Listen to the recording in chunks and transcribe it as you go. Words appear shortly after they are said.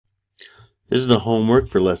This is the homework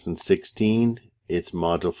for lesson 16. It's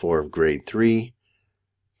module 4 of grade 3.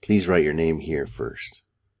 Please write your name here first.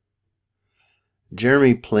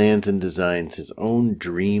 Jeremy plans and designs his own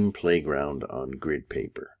dream playground on grid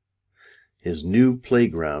paper. His new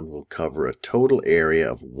playground will cover a total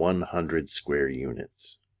area of 100 square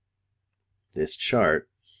units. This chart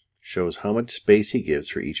shows how much space he gives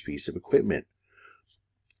for each piece of equipment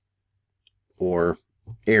or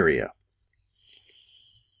area.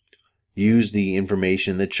 Use the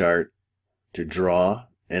information in the chart to draw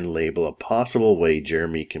and label a possible way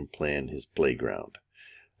Jeremy can plan his playground.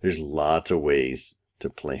 There's lots of ways to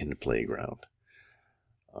plan a playground.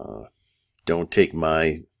 Don't take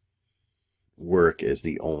my work as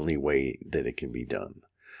the only way that it can be done.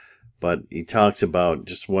 But he talks about,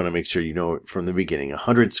 just want to make sure you know from the beginning,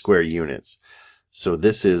 100 square units. So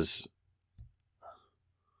this is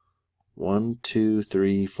 1, 2,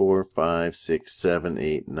 3, 4, 5, 6, 7,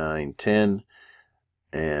 8, 9, 10.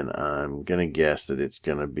 And I'm going to guess that it's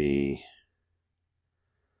going to be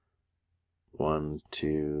 1,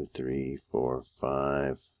 2, 3, 4,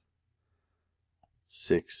 5,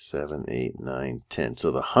 6, 7, 8, 9, 10.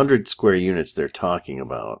 So the 100 square units they're talking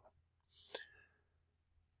about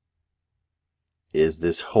is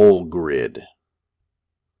this whole grid.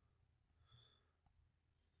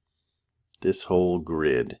 This whole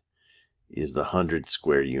grid is the 100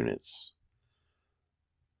 square units.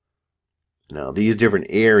 Now these different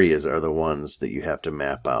areas are the ones that you have to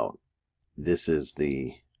map out. This is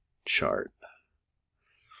the chart.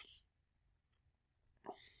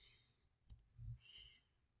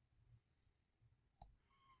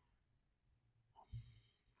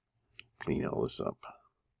 Clean all this up.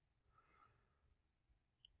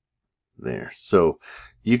 There. So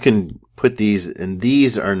you can put these, and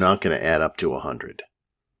these are not going to add up to 100.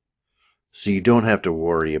 So you don't have to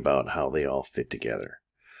worry about how they all fit together.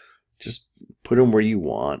 Just put them where you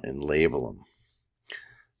want and label them.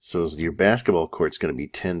 So your basketball court's going to be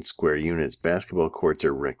 10 square units. Basketball courts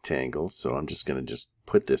are rectangles, so I'm just going to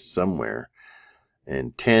put this somewhere.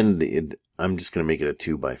 And 10, I'm just going to make it a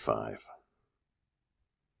 2 by 5.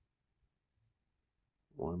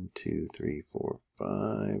 1, 2, 3, 4,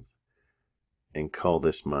 5. And call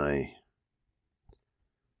this my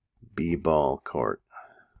B-ball court.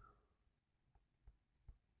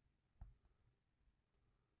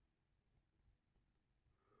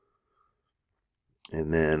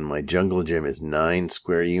 And then my jungle gym is 9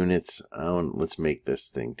 square units. Let's make this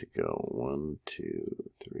thing to go 1,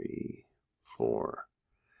 2, 3, 4.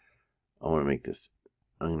 I'm going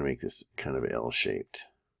to make this kind of L-shaped.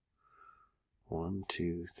 1,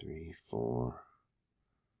 2, 3, 4,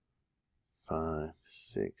 5,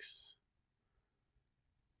 6,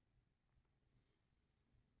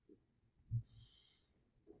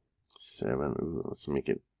 7. Ooh, let's make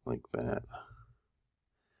it like that.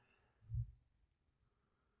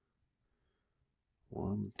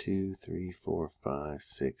 1, 2, 3, 4, 5,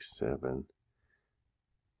 6, 7,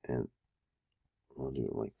 and we'll do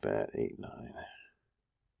it like that. 8, 9.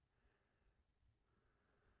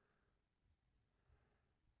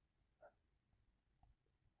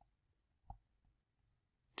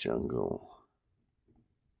 Jungle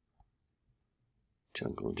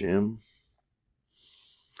gym.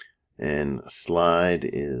 And slide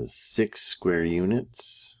is 6 square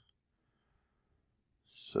units.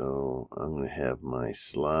 So I'm going to have my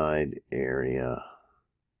slide area.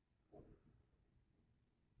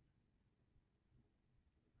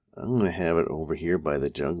 I'm going to have it over here by the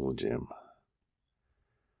jungle gym.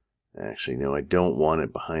 Actually, no, I don't want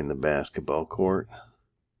it behind the basketball court.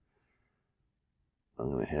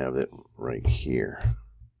 I'm going to have it right here.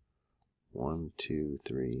 1, 2,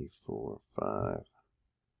 3, 4, 5,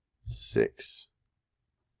 6.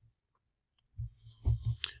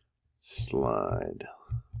 Slide.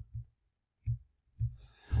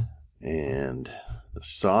 And the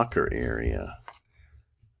soccer area,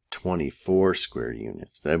 24 square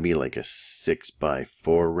units. That'd be like a 6 by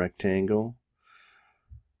 4 rectangle.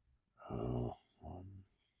 1,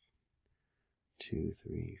 2,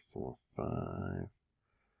 3, 4, 5,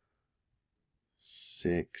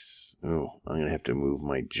 6. Oh, I'm going to have to move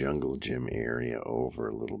my jungle gym area over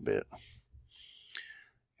a little bit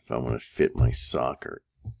if I want to fit my soccer.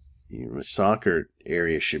 The soccer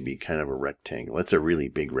area should be kind of a rectangle. That's a really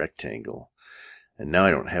big rectangle. And now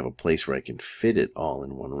I don't have a place where I can fit it all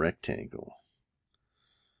in one rectangle.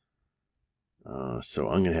 So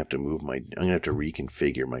I'm going to have to I'm going to have to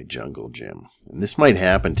reconfigure my jungle gym. And this might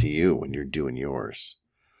happen to you when you're doing yours.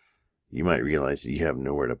 You might realize that you have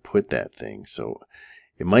nowhere to put that thing. So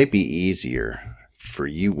it might be easier for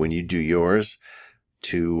you when you do yours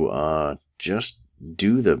to just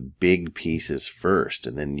do the big pieces first,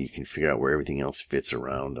 and then you can figure out where everything else fits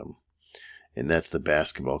around them. And that's the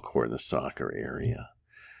basketball court and the soccer area.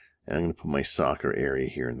 And I'm going to put my soccer area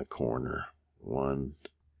here in the corner. 1,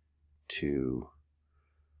 2,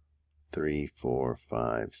 3, 4,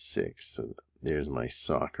 5, 6. So there's my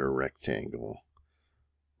soccer rectangle,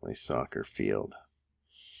 my soccer field.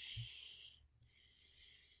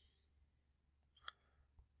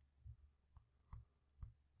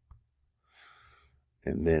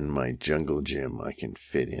 And then my jungle gym I can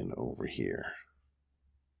fit in over here.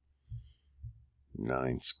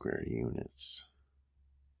 9 square units.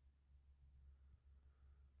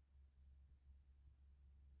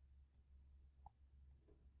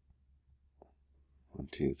 One,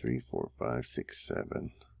 2, 3, 4, 5, 6,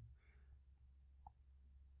 7.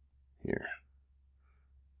 Here.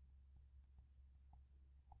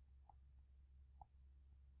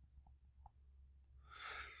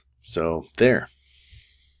 So there.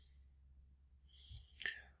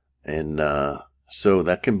 And so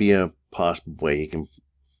that can be a possible way he can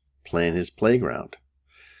plan his playground.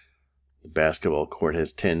 The basketball court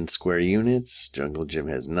has 10 square units. Jungle gym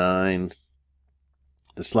has 9.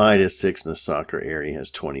 The slide has 6, and the soccer area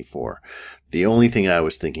has 24. The only thing I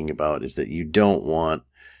was thinking about is that you don't want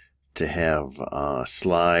to have a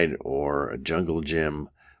slide or a jungle gym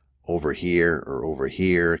over here or over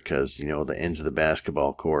here, because, you know, the ends of the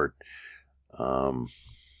basketball court,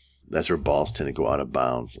 that's where balls tend to go out of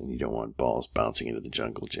bounds, and you don't want balls bouncing into the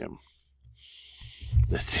jungle gym.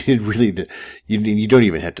 That's it. Really, you don't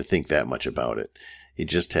even have to think that much about it. It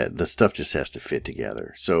just the stuff just has to fit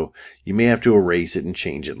together. So you may have to erase it and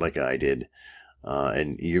change it like I did,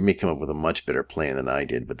 and you may come up with a much better plan than I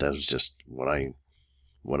did. But that was just what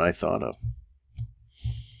I thought of.